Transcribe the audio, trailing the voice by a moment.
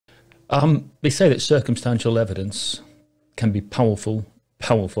They say that circumstantial evidence can be powerful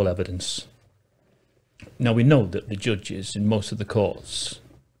evidence. Now, we know that the judges in most of the courts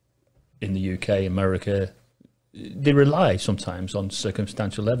in the UK, America, they rely sometimes on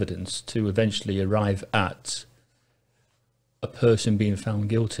circumstantial evidence to eventually arrive at a person being found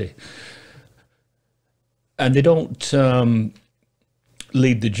guilty. And they don't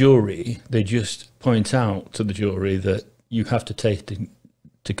lead the jury, they just point out to the jury that you have to take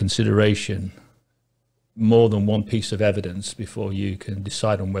into consideration more than one piece of evidence before you can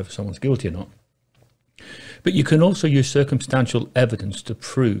decide on whether someone's guilty or not. But you can also use circumstantial evidence to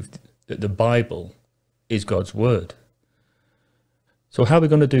prove that the Bible is God's word. So how are we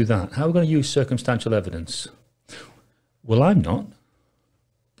going to do that? How are we going to use circumstantial evidence? Well, I'm not,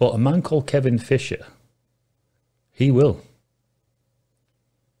 but a man called Kevin Fisher, he will.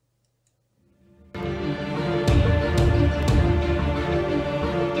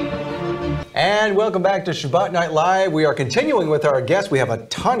 And welcome back to Shabbat Night Live. We are continuing with our guests. We have a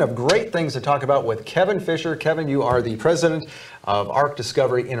ton of great things to talk about with Kevin Fisher. Kevin, you are the president of Ark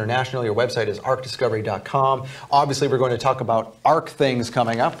Discovery International. Your website is arkdiscovery.com. Obviously, we're going to talk about Ark things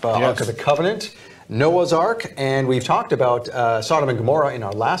coming up. Yes. Ark of the Covenant, Noah's Ark, and we've talked about Sodom and Gomorrah in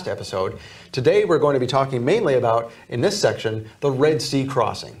our last episode. Today, we're going to be talking mainly about, in this section, the Red Sea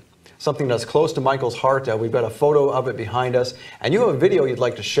crossing. Something that's close to Michael's heart. We've got a photo of it behind us, and you have a video you'd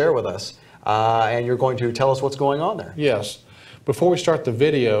like to share with us. And you're going to tell us what's going on there. Yes. Before we start the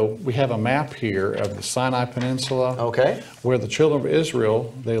video, we have a map here of the Sinai Peninsula. Okay. Where the children of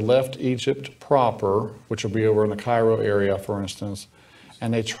Israel, they left Egypt proper, which will be over in the Cairo area, for instance,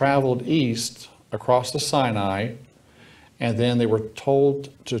 and they traveled east across the Sinai, and then they were told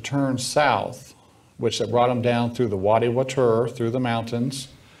to turn south, which brought them down through the Wadi Watur, through the mountains,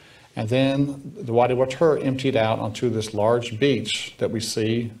 and then the Wadi Watur emptied out onto this large beach that we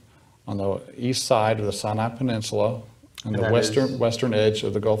see on the east side of the Sinai Peninsula, and the western edge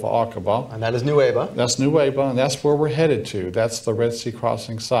of the Gulf of Aqaba. And that is Nuweiba. That's Nuweiba, and that's where we're headed to. That's the Red Sea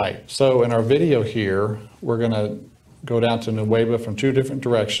crossing site. So in our video here, we're going to go down to Nuweiba from two different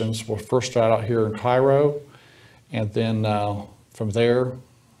directions. We'll first start out here in Cairo, and then from there,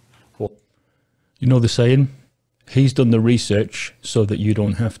 we'll... You know the saying? He's done the research so that you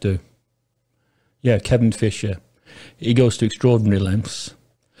don't have to. Yeah, Kevin Fisher. He goes to extraordinary lengths.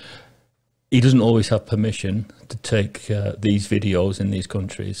 He doesn't always have permission to take these videos in these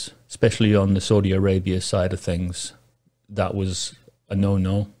countries, especially on the Saudi Arabia side of things. That was a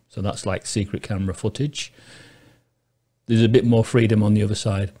no-no. So that's like secret camera footage. There's a bit more freedom on the other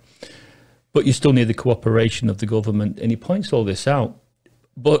side. But you still need the cooperation of the government. And he points all this out.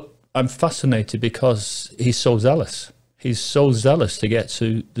 But I'm fascinated because he's so zealous. He's so zealous to get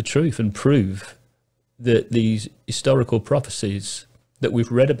to the truth and prove that these historical prophecies that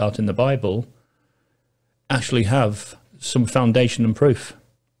we've read about in the Bible actually have some foundation and proof.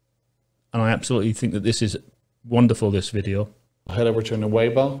 And I absolutely think that this is wonderful, this video. I'll head over to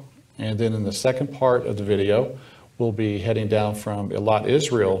Nuweiba, and then in the second part of the video, we'll be heading down from Eilat,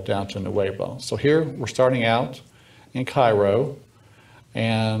 Israel, down to Nuweiba. So here, we're starting out in Cairo,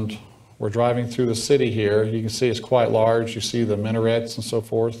 and we're driving through the city here. You can see it's quite large. You see the minarets and so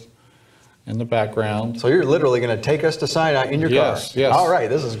forth in the background. So you're literally going to take us to Sinai in your car? Yes. All right,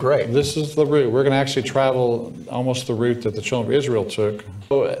 this is great. This is the route. We're going to actually travel almost the route that the children of Israel took.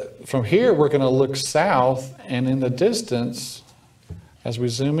 So from here, we're going to look south, and in the distance, as we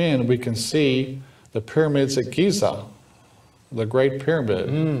zoom in, we can see the pyramids at Giza, the Great Pyramid,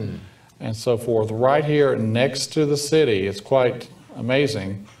 and so forth. Right here next to the city, it's quite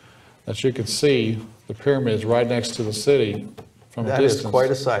amazing that you can see the pyramids right next to the city from a distance. That is quite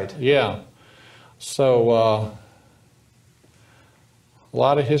a sight. Yeah. So a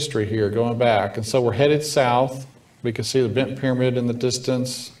lot of history here going back. And so we're headed south. We can see the Bent Pyramid in the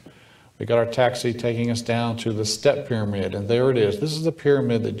distance. We got our taxi taking us down to the Step Pyramid, and there it is. This is the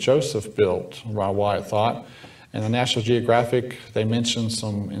pyramid that Joseph built, Wyatt thought. And the National Geographic, they mentioned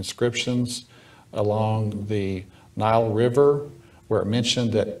some inscriptions along the Nile River where it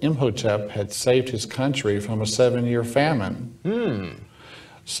mentioned that Imhotep had saved his country from a 7-year famine.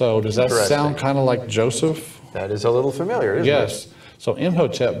 So does that sound kind of like Joseph? That is a little familiar, isn't it? Yes. So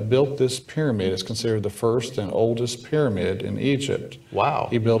Imhotep built this pyramid. It's considered the first and oldest pyramid in Egypt. Wow.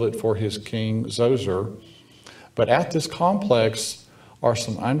 He built it for his king Zoser. But at this complex are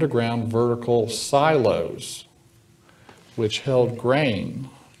some underground vertical silos which held grain.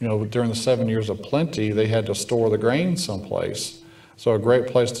 You know, during the 7 years of plenty, they had to store the grain someplace. So a great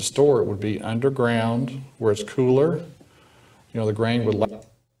place to store it would be underground where it's cooler. You know, the grain would...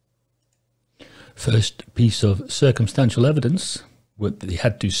 First piece of circumstantial evidence They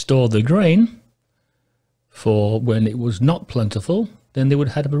had to store the grain for when it was not plentiful, then they would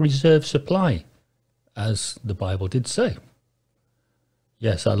have a reserve supply, as the Bible did say.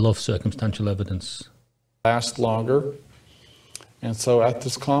 Yes, I love circumstantial evidence. Last longer. And so at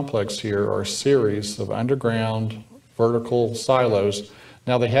this complex here are a series of underground vertical silos.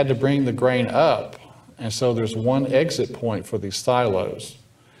 Now they had to bring the grain up, and so there's one exit point for these silos.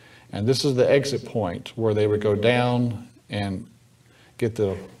 And this is the exit point where they would go down and get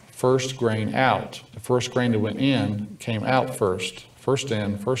the first grain out. The first grain that went in came out first. First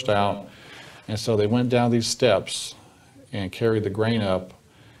in, first out. And so they went down these steps and carried the grain up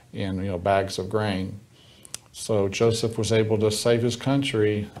in bags of grain. So Joseph was able to save his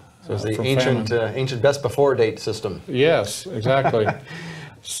country. So it's the ancient best before date system. Yes, exactly.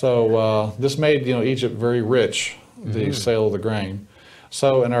 So this made Egypt very rich, the sale of the grain.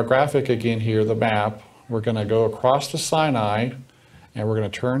 So in our graphic again here, the map, we're going to go across the Sinai, and we're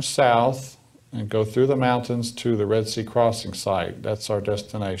going to turn south and go through the mountains to the Red Sea crossing site. That's our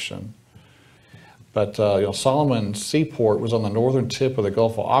destination. But Solomon's seaport was on the northern tip of the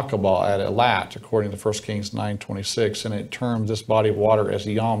Gulf of Aqaba at Elat, according to 1 Kings 9:26, and it termed this body of water as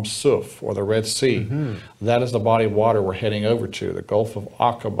Yam Suf, or the Red Sea. That is the body of water we're heading over to, the Gulf of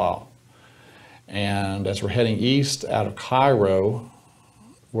Aqaba. And as we're heading east out of Cairo,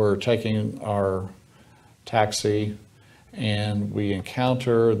 we're taking our taxi, and we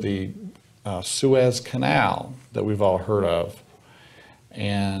encounter the Suez Canal that we've all heard of.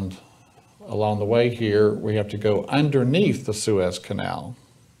 And along the way here, we have to go underneath the Suez Canal.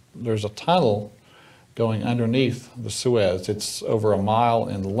 There's a tunnel going underneath the Suez. It's over a mile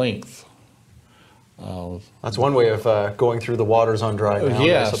in length. That's one way of going through the waters on dry ground,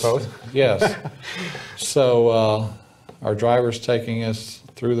 yes, I suppose. Yes. So our driver's taking us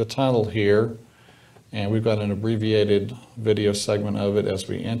through the tunnel here, and we've got an abbreviated video segment of it as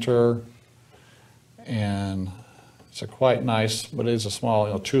we enter. And it's a quite nice, but it is a small,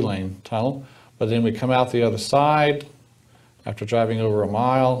 2-lane tunnel. But then we come out the other side after driving over a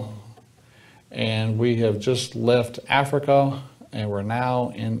mile, and we have just left Africa, and we're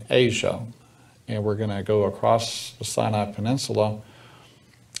now in Asia. And we're going to go across the Sinai Peninsula,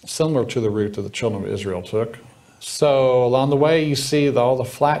 similar to the route that the children of Israel took. So along the way, you see all the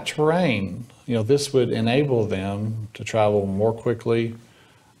flat terrain. This would enable them to travel more quickly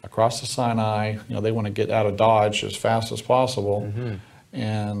across the Sinai. They want to get out of Dodge as fast as possible.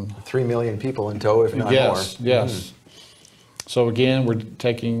 And 3 million people in tow, if not more. Yes. So again, we're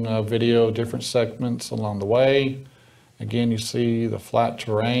taking video, different segments along the way. Again, you see the flat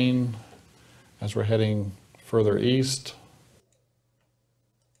terrain as we're heading further east.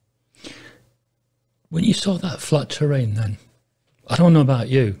 When you saw that flat terrain then, I don't know about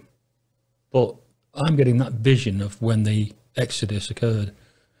you, but I'm getting that vision of when the Exodus occurred.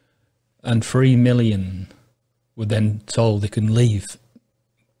 And 3 million were then told they can leave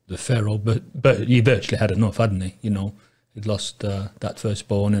the Pharaoh, but he virtually had enough, hadn't he? He'd lost that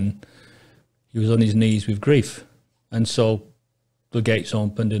firstborn, and he was on his knees with grief. And so the gates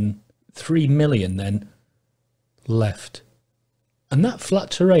opened, and 3 million then left. And that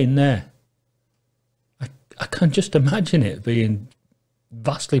flat terrain there, I can just imagine it being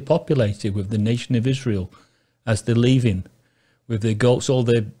vastly populated with the nation of Israel as they're leaving, with their goats, all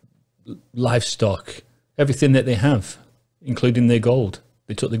their livestock, everything that they have, including their gold.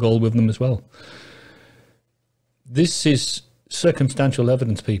 They took the gold with them as well. This is circumstantial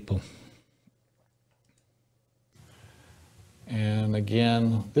evidence, people. And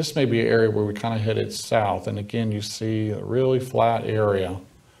again, this may be an area where we kind of headed south. And again, you see a really flat area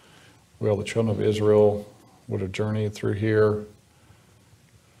where the children of Israel would have journeyed through here.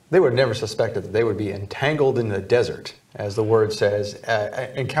 They would have never suspected that they would be entangled in the desert, as the word says,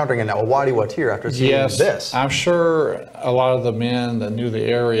 encountering a Wadi Watir after seeing this. Yes, I'm sure a lot of the men that knew the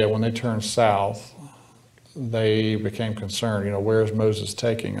area, when they turned south, they became concerned, where's Moses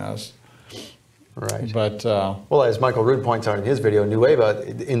taking us? Right. But well, as Michael Rood points out in his video, Nueva,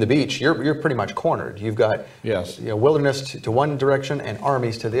 in the beach, you're pretty much cornered. You've got wilderness to one direction and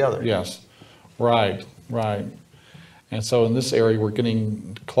armies to the other. Yes, right. And so in this area, we're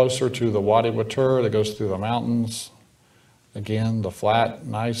getting closer to the Wadi Watur that goes through the mountains. Again, the flat,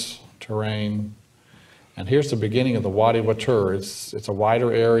 nice terrain. And here's the beginning of the Wadi Watur. It's a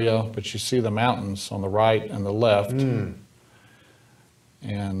wider area, but you see the mountains on the right and the left. And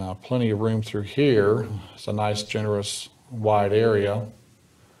plenty of room through here. It's a nice, generous, wide area.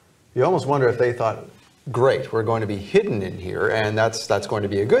 You almost wonder if they thought, great, we're going to be hidden in here, and that's going to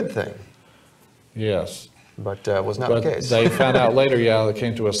be a good thing. Yes. but was not the case. They found out later, yeah, it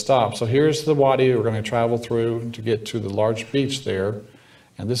came to a stop. So here's the wadi we're going to travel through to get to the large beach there.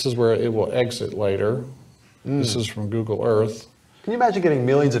 And this is where it will exit later. This is from Google Earth. Can you imagine getting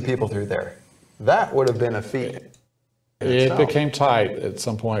millions of people through there? That would have been a feat. It became tight at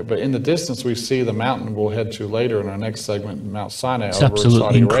some point, but in the distance we see the mountain we'll head to later in our next segment, Mount Sinai over Saudi Arabia. It's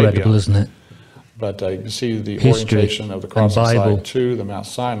absolutely incredible, isn't it? But you can see the History orientation of the crossing site to the Mount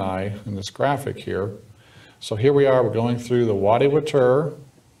Sinai in this graphic here. So here we are, we're going through the Wadi Watur.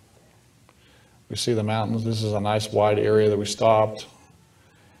 We see the mountains. This is a nice wide area that we stopped.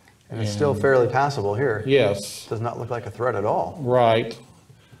 And it's still fairly passable here. Yes. Does not look like a threat at all. Right.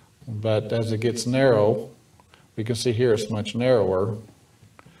 But as it gets narrow, we can see here it's much narrower.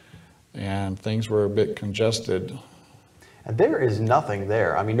 And things were a bit congested. And there is nothing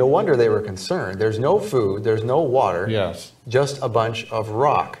there. I mean, no wonder they were concerned. There's no food, there's no water. Yes. Just a bunch of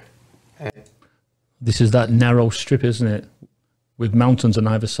rock. This is that narrow strip, isn't it? With mountains on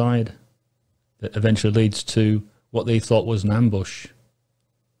either side that eventually leads to what they thought was an ambush.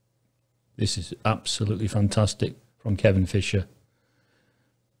 This is absolutely fantastic from Kevin Fisher.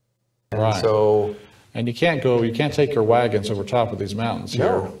 And so, and you can't take your wagons over top of these mountains here.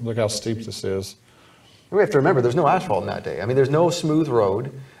 No. Look how steep this is. We have to remember there's no asphalt in that day. I mean, there's no smooth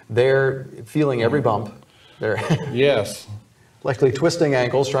road. They're feeling every bump. They're yes. likely twisting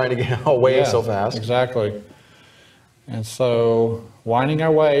ankles trying to get away so fast. Exactly. And so winding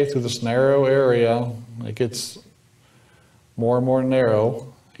our way through this narrow area, it gets more and more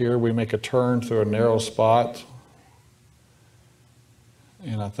narrow. Here we make a turn through a narrow spot.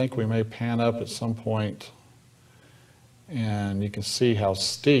 And I think we may pan up at some point. And you can see how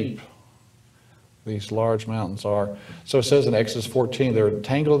steep these large mountains are. So it says in Exodus 14, they're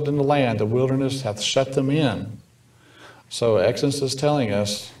entangled in the land, the wilderness hath shut them in. So Exodus is telling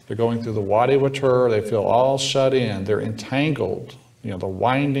us they're going through the Wadi Watur, they feel all shut in, they're entangled. They're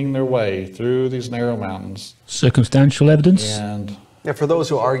winding their way through these narrow mountains. Circumstantial evidence? And yeah, for those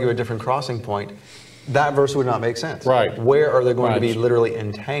who argue a different crossing point, that verse would not make sense. Right. Where are they going to be literally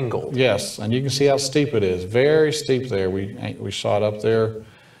entangled? Yes, and you can see how steep it is. Very steep there. We shot up there.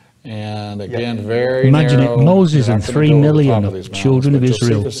 And again, very Imagine narrow. it, Moses and 3 million of children of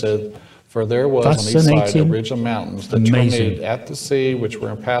Israel. Said, for there was on each side the ridge of mountains that terminated at the sea, which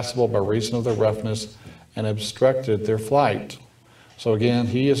were impassable by reason of their roughness, and obstructed their flight. So again,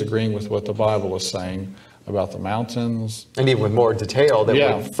 he is agreeing with what the Bible is saying about the mountains. And even with more detail that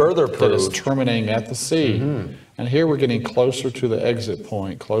would further prove. That is terminating at the sea. And here we're getting closer to the exit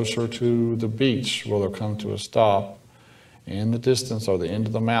point, closer to the beach where they'll come to a stop. In the distance are the end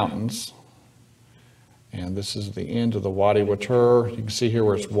of the mountains. And this is the end of the Wadi Watur. You can see here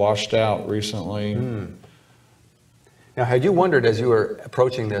where it's washed out recently. Now, had you wondered as you were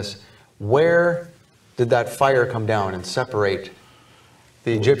approaching this, where did that fire come down and separate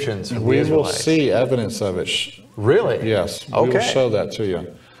the Egyptians from the Israelites? We will see evidence of it. Really? Yes. We will show that to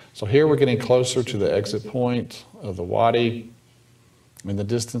you. So here we're getting closer to the exit point of the Wadi. In the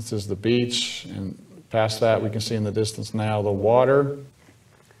distance is the beach, and past that we can see in the distance now the water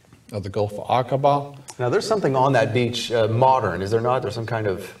of the Gulf of Aqaba. Now there's something on that beach modern, is there not? There's some kind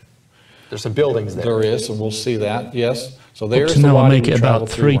of, there's some buildings there. There is, and we'll see that, yes. So there's the now Wadi I make it about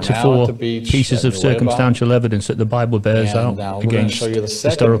 3 to 4 beach pieces of circumstantial evidence that the Bible bears out against show you the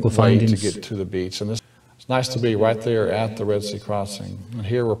historical findings. To get to the beach. And it's nice to be right there at the Red Sea crossing. And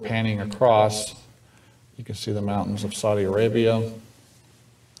here we're panning across. You can see the mountains of Saudi Arabia.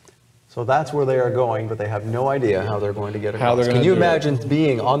 So that's where they are going, but they have no idea how they're going to get across. Can you imagine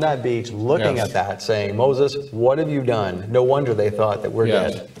being on that beach, looking at that, saying, Moses, what have you done? No wonder they thought that we're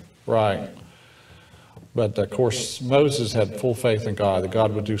dead. Right. But of course, Moses had full faith in God, that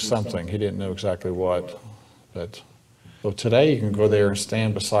God would do something. He didn't know exactly what. But so today you can go there and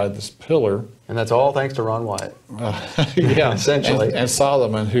stand beside this pillar. And that's all thanks to Ron Wyatt. Yeah, essentially. And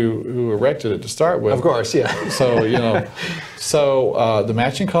Solomon, who erected it to start with. Of course, yeah. So, the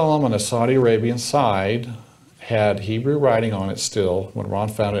matching column on the Saudi Arabian side had Hebrew writing on it still. When Ron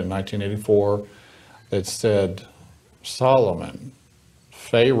found it in 1984, it said Solomon,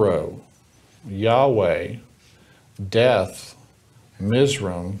 Pharaoh, Yahweh, death,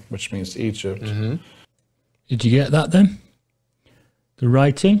 Mizraim, which means Egypt. Did you get that then? The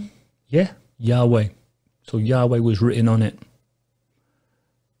writing? Yeah, Yahweh. So Yahweh was written on it.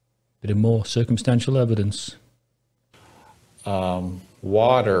 Bit of more circumstantial evidence.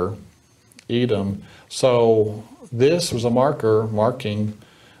 Water, Edom. So this was a marker marking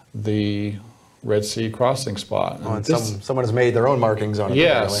the Red Sea crossing spot. And someone has made their own markings on it.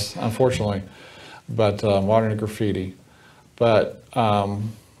 Yes, unfortunately. But modern graffiti. But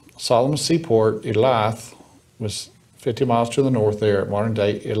Solomon's Seaport, Elath, was 50 miles to the north there at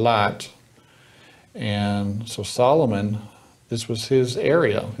modern-day Eilat. And so Solomon, this was his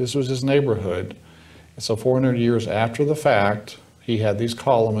area, this was his neighborhood. And so 400 years after the fact, he had these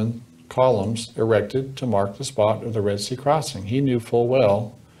columns erected to mark the spot of the Red Sea crossing. He knew full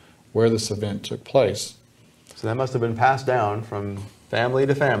well where this event took place. So that must have been passed down from family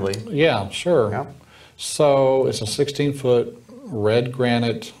to family. Yeah, sure. Yeah. So it's a 16-foot red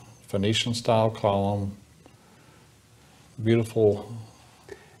granite Phoenician-style column. Beautiful.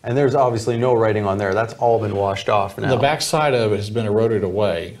 And there's obviously no writing on there. That's all been washed off now. The back side of it has been eroded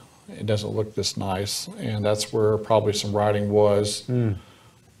away. It doesn't look this nice, and that's where probably some writing was.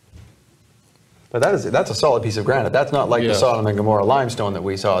 But that's a solid piece of granite. That's not like the Sodom and Gomorrah limestone that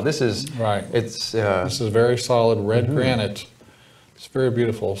we saw. This is right. This is very solid red granite. It's very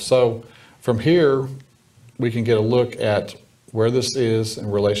beautiful. So from here, we can get a look at where this is in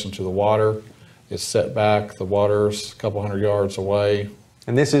relation to the water. It's set back. The water's a couple hundred yards away.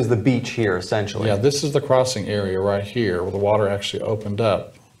 And this is the beach here, essentially. Yeah, this is the crossing area right here where the water actually opened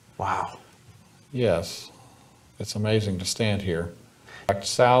up. Wow. Yes, it's amazing to stand here. Back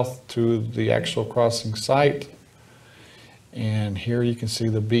south to the actual crossing site, and here you can see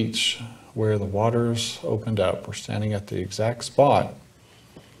the beach where the waters opened up. We're standing at the exact spot.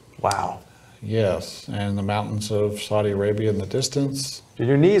 Wow. Yes, and the mountains of Saudi Arabia in the distance. Did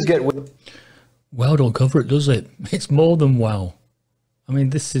your knees get... Wow don't cover it, does it? It's more than wow. I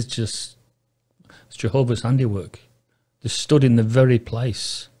mean, this is just, it's Jehovah's handiwork. They stood in the very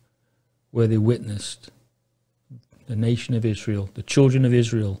place where they witnessed the nation of Israel, the children of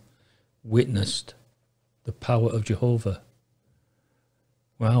Israel witnessed the power of Jehovah.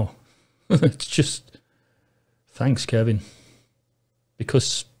 Wow. It's just, thanks, Kevin.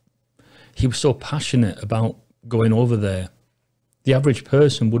 Because he was so passionate about going over there. The average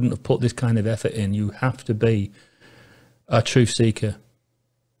person wouldn't have put this kind of effort in. You have to be a truth seeker,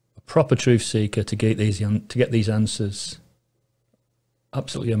 a proper truth seeker to get these answers.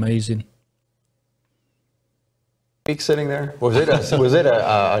 Absolutely amazing. Sitting there, was it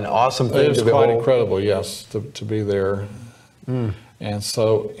an awesome thing? It was to quite behold? incredible, yes, to be there. And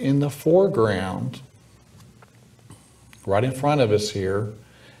so in the foreground, right in front of us here,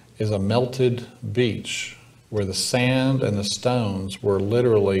 is a melted beach where the sand and the stones were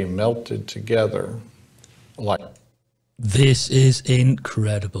literally melted together. Like, this is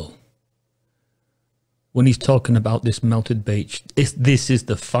incredible. When he's talking about this melted beach, this is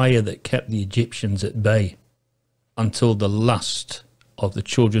the fire that kept the Egyptians at bay until the last of the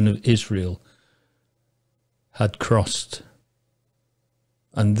children of Israel had crossed.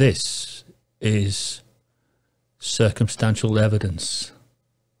 And this is circumstantial evidence.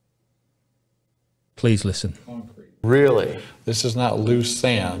 Please listen. Really? This is not loose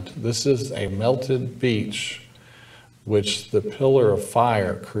sand. This is a melted beach which the pillar of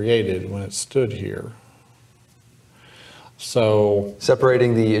fire created when it stood here. So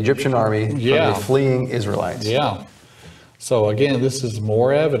separating the Egyptian army from the fleeing Israelites. Yeah. So again, this is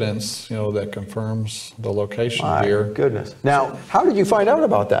more evidence, that confirms the location here. My goodness. Now, how did you find out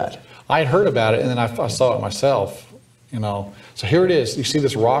about that? I had heard about it, and then I saw it myself. So here it is. You see,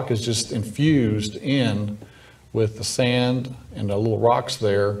 this rock is just infused in with the sand and the little rocks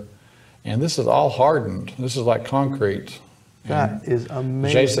there, and this is all hardened. This is like concrete. That is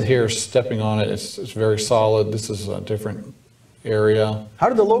amazing. Jason here is stepping on it. It's very solid. This is a different area. How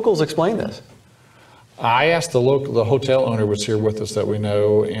did the locals explain this? I asked the hotel owner was here with us that we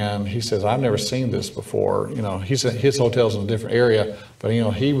know, and he says, I've never seen this before. He said his hotel's in a different area, but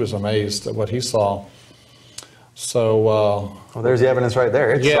he was amazed at what he saw. So, well, there's the evidence right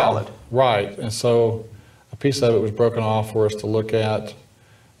there. It's solid. Right. And so a piece of it was broken off for us to look at,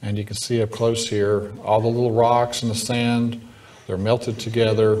 and you can see up close here, all the little rocks and the sand, they're melted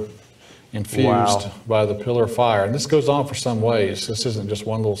together, infused by the pillar of fire. And this goes on for some ways. This isn't just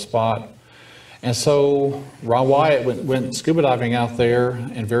one little spot. And so Ron Wyatt went scuba diving out there,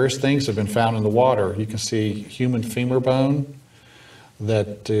 and various things have been found in the water. You can see human femur bone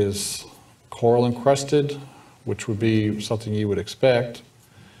that is coral encrusted, which would be something you would expect.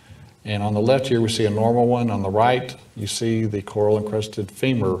 And on the left here, we see a normal one. On the right, you see the coral encrusted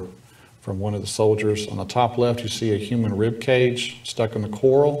femur from one of the soldiers. On the top left, you see a human rib cage stuck in the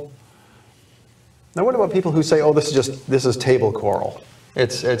coral. Now, what about people who say, "Oh, this is table coral"?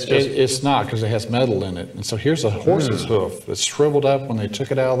 It's not, because it has metal in it. And so here's a horse's hoof that's shriveled up when they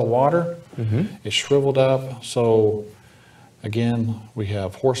took it out of the water. It's shriveled up. So again, we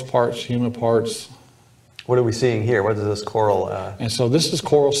have horse parts, human parts. What are we seeing here? What is this coral? And so this is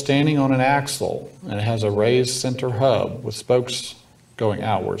coral standing on an axle, and it has a raised center hub with spokes going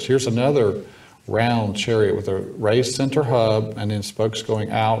outwards. Here's another round chariot with a raised center hub and then spokes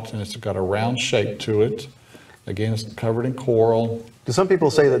going out, and it's got a round shape to it. Again, it's covered in coral. Do some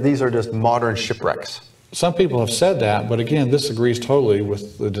people say that these are just modern shipwrecks? Some people have said that, but again, this agrees totally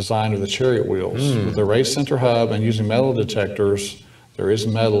with the design of the chariot wheels. With the raised center hub and using metal detectors, there is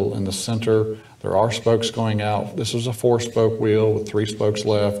metal in the center. There are spokes going out. This is a 4-spoke wheel with 3 spokes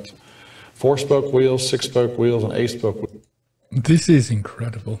left. 4-spoke wheels, 6-spoke wheels, and 8-spoke wheels. This is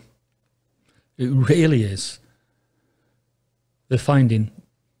incredible. It really is. They're finding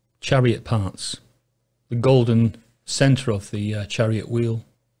chariot parts. The golden center of the chariot wheel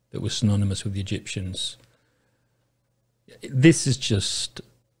that was synonymous with the Egyptians. This is just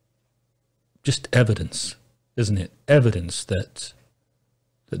evidence, isn't it? Evidence that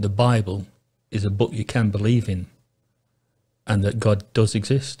the Bible is a book you can believe in and that God does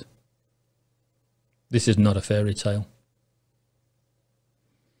exist. This is not a fairy tale.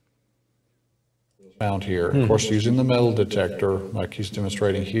 Found here, of course, using the metal detector, like he's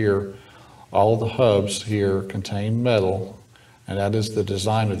demonstrating here, all the hubs here contain metal, and that is the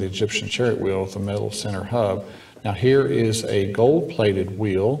design of the Egyptian chariot wheel with a metal center hub. Now here is a gold-plated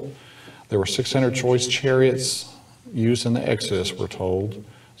wheel. There were 600 choice chariots used in the Exodus, we're told,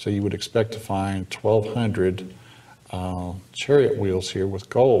 so you would expect to find 1,200 chariot wheels here with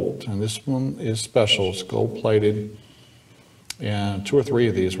gold, and this one is special. It's gold-plated. And 2 or 3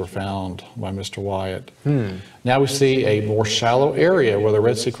 of these were found by Mr. Wyatt. Now we see a more shallow area where the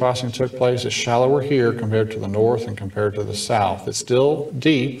Red Sea crossing took place. It's shallower here compared to the north and compared to the south. It's still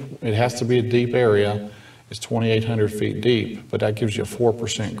deep. It has to be a deep area. It's 2,800 feet deep, but that gives you a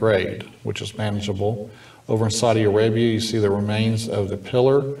 4% grade, which is manageable. Over in Saudi Arabia, you see the remains of the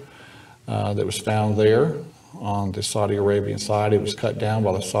pillar that was found there on the Saudi Arabian side. It was cut down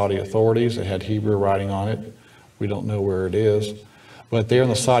by the Saudi authorities. It had Hebrew writing on it. We don't know where it is. But there in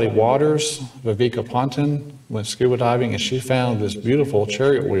the Saudi waters, Viveka Ponton went scuba diving and she found this beautiful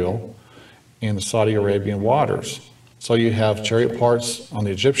chariot wheel in the Saudi Arabian waters. So you have chariot parts on the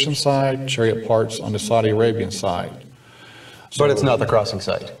Egyptian side, chariot parts on the Saudi Arabian side. So, but it's not the crossing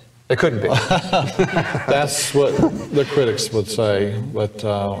site. It couldn't be. That's what the critics would say. But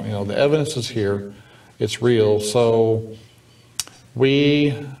you know, the evidence is here. It's real. So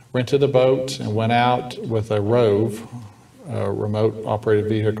we rented a boat and went out with a Rove, a remote operated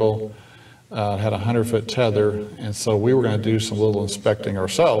vehicle, had a 100-foot tether, and so we were going to do some little inspecting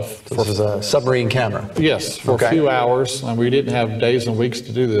ourselves. This is a submarine camera? Yes, for a few hours, and we didn't have days and weeks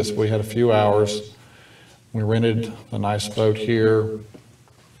to do this. We had a few hours. We rented a nice boat here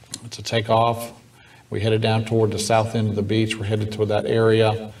to take off. We headed down toward the south end of the beach. We're headed to that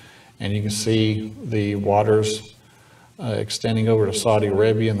area, and you can see the waters extending over to Saudi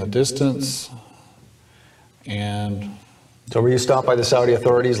Arabia in the distance. And so were you stopped by the Saudi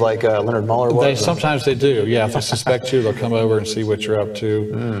authorities like Leonard Mueller was? Sometimes they do, yeah. If they suspect you, they'll come over and see what you're up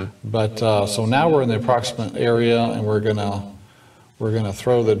to. But so now we're in the approximate area, and we're gonna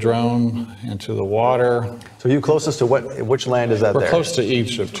throw the drone into the water. So you closest to which land is that? We're close to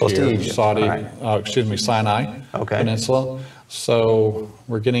Egypt. Close here, to Egypt. Saudi, right. Sinai Peninsula. So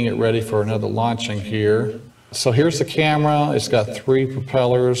we're getting it ready for another launching here. So here's the camera. It's got 3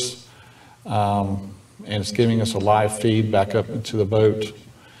 propellers, and it's giving us a live feed back up into the boat.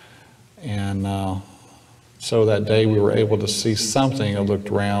 And so that day we were able to see something. I looked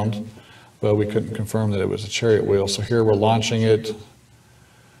around, but we couldn't confirm that it was a chariot wheel. So here we're launching it.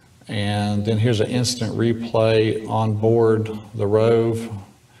 And then here's an instant replay on board the Rove.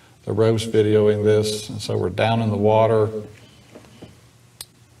 The Rove's videoing this. And so we're down in the water.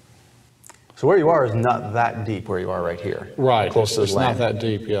 So where you are is not that deep where you are right here. Right, close to it's land. not that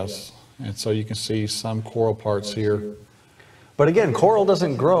deep, yes. And so you can see some coral parts here. But again, coral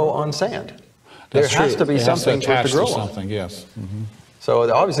doesn't grow on sand. There has to be something for it to grow on. Something, yes.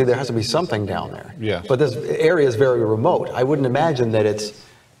 So obviously there has to be something down there. Yes. But this area is very remote. I wouldn't imagine that it's,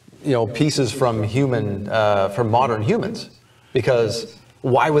 you know, pieces from from modern humans, because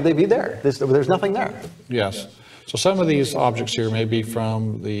why would they be there? There's nothing there. Yes. So some of these objects here may be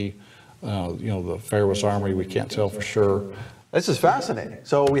from the the Pharaoh's army. We can't tell for sure. This is fascinating.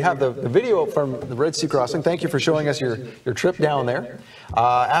 So we have the video from the Red Sea crossing. Thank you for showing us your trip down there.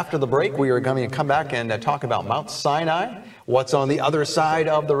 After the break, we are going to come back and talk about Mount Sinai, what's on the other side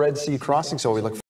of the Red Sea crossing. So we look